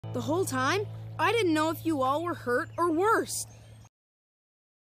The whole time, I didn't know if you all were hurt or worse.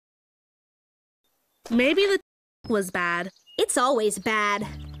 Maybe the was bad. It's always bad.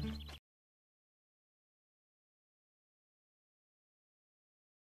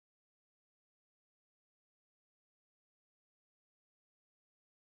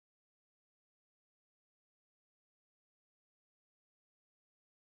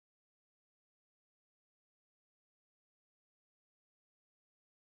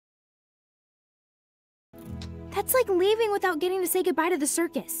 That's like leaving without getting to say goodbye to the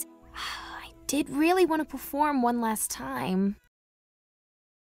circus. I did really want to perform one last time.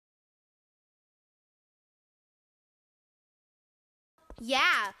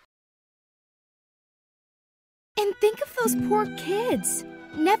 Yeah. And think of those poor kids,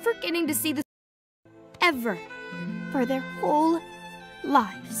 never getting to see the ever for their whole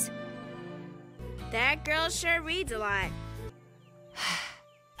lives. That girl sure reads a lot.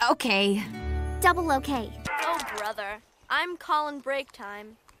 Okay. Double okay. Oh, brother. I'm calling break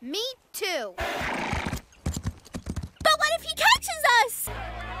time. Me too. But what if he catches us?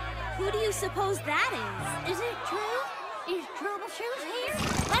 Who do you suppose that is? Is it true? Is Troubleshoes here?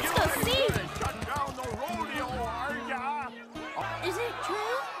 Let's go see. Shut down the rodeo, are ya? Is it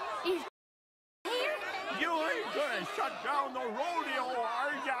true? Is here? You ain't gonna shut down the rodeo,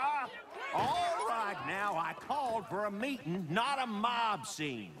 are ya? All right, now I called for a meeting, not a mob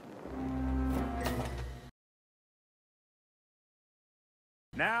scene.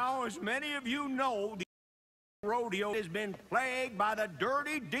 Now, as many of you know, the rodeo has been plagued by the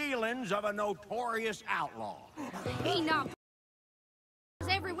dirty dealings of a notorious outlaw. He knocked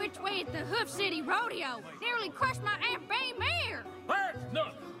every which way at the Hoof City Rodeo. Nearly crushed my Aunt Bay mare. That's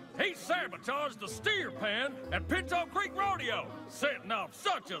nothing. He sabotaged the steer pen at Pinto Creek Rodeo, setting off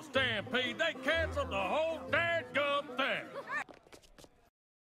such a stampede they canceled the whole dadgum thing.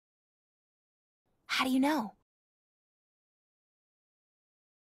 How do you know?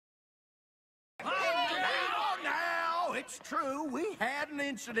 Now, it's true, we had an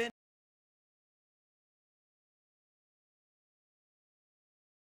incident.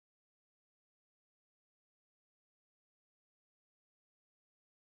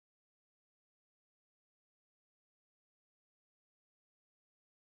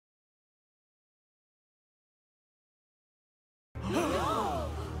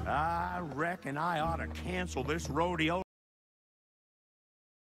 I reckon I ought to cancel this rodeo.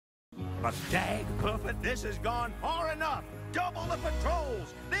 But dag Puffet, this has gone far enough. Double the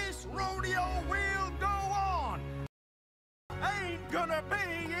patrols. This rodeo will go on. Ain't gonna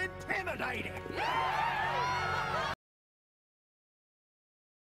be intimidated.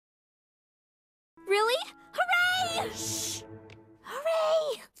 Really? Hooray! Shh!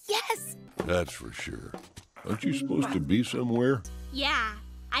 Hooray! Yes! That's for sure. Aren't you supposed to be somewhere? Yeah,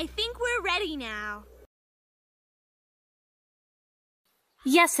 I think we're ready now.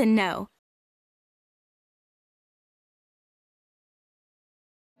 Yes and no.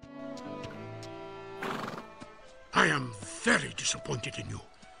 I am very disappointed in you.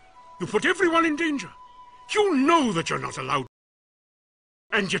 You put everyone in danger. You know that you're not allowed.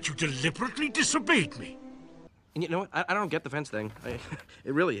 And yet you deliberately disobeyed me. And you know what? I don't get the fence thing.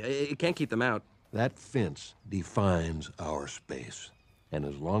 It can't keep them out. That fence defines our space. And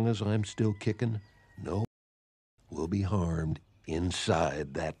as long as I'm still kicking, no one will be harmed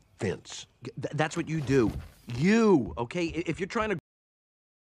inside that fence. That's what you do. You, okay? If you're trying to...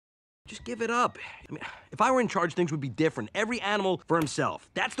 just give it up. I mean, if I were in charge, things would be different. Every animal for himself.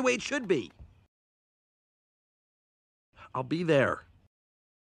 That's the way it should be. I'll be there.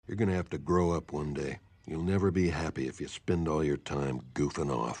 You're gonna have to grow up one day. You'll never be happy if you spend all your time goofing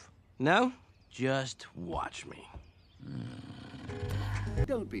off. No? Just watch me.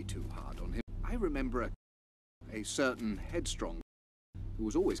 Don't be too hard on him. I remember a certain headstrong who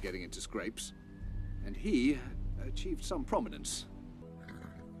was always getting into scrapes, and he achieved some prominence.